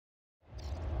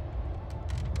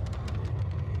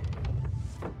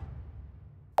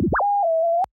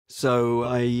So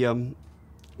I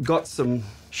got some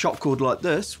shop cord like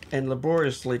this and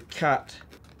laboriously cut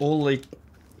all the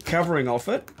covering off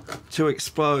it to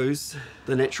expose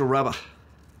the natural rubber.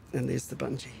 And there's the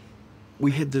bungee.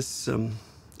 We had this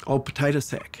old potato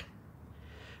sack,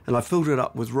 and I filled it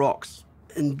up with rocks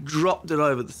and dropped it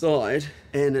over the side,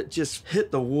 and it just hit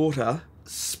the water,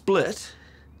 split,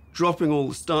 dropping all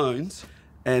the stones,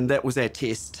 and that was our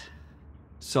test.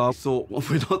 So I thought, well,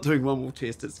 we're not doing one more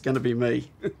test, it's going to be me.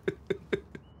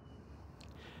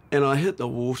 And I hit the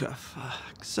water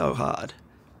so hard,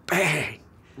 bang,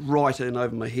 right in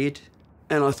over my head.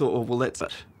 And I thought, oh, well, that's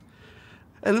it.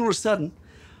 And all of a sudden,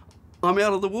 I'm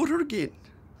out of the water again.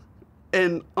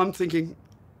 And I'm thinking,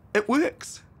 it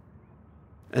works.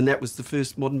 And that was the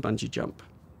first modern bungee jump.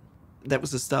 That was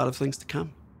the start of things to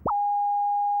come.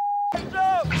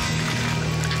 Stop!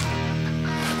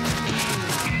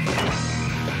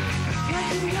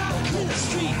 In the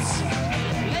streets,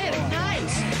 late at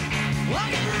night,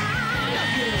 walking around.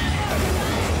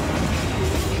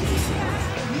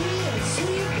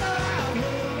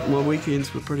 My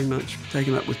weekends were pretty much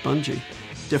taken up with bungee.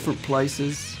 Different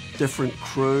places, different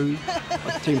crew.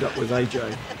 I teamed up with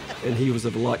AJ, and he was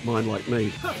of a like mind like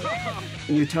me.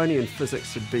 Newtonian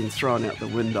physics had been thrown out the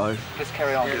window. Just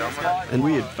carry on. And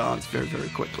we advanced very, very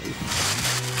quickly.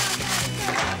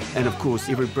 And of course,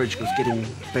 every bridge was getting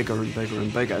bigger and bigger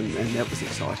and bigger, and that was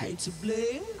exciting.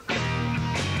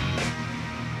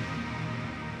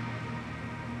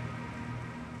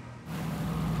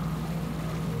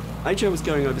 AJ was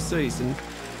going overseas, and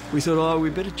we thought, oh, we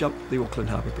better jump the Auckland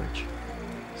Harbour Bridge.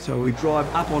 So we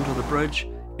drive up onto the bridge,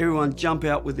 everyone jump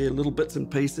out with their little bits and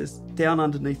pieces, down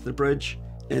underneath the bridge,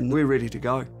 and we're ready to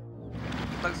go.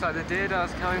 Looks like the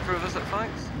Deerdar's coming for a visit,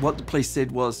 folks. What the police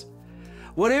said was,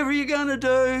 whatever you're going to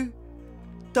do,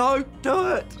 don't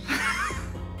do it.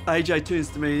 AJ turns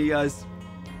to me and he goes,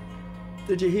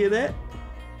 did you hear that?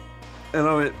 And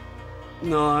I went,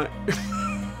 no.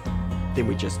 Then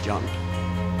we just jumped.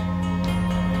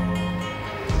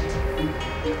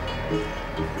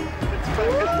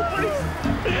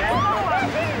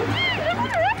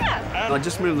 I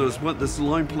just remember there was this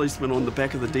lone policeman on the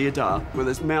back of the Deerdar with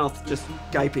his mouth just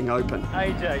gaping open.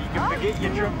 AJ, you can forget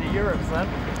your trip to Europe, son.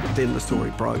 Then the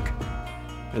story broke,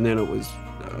 and then it was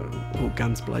all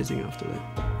guns blazing after that.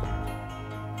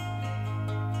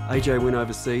 AJ went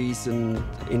overseas and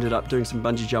ended up doing some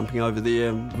bungee jumping over there,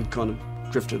 and we kind of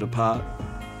drifted apart.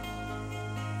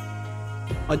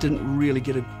 I didn't really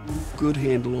get a good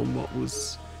handle on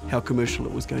how commercial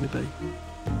it was going to be.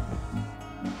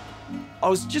 I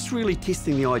was just really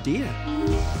testing the idea.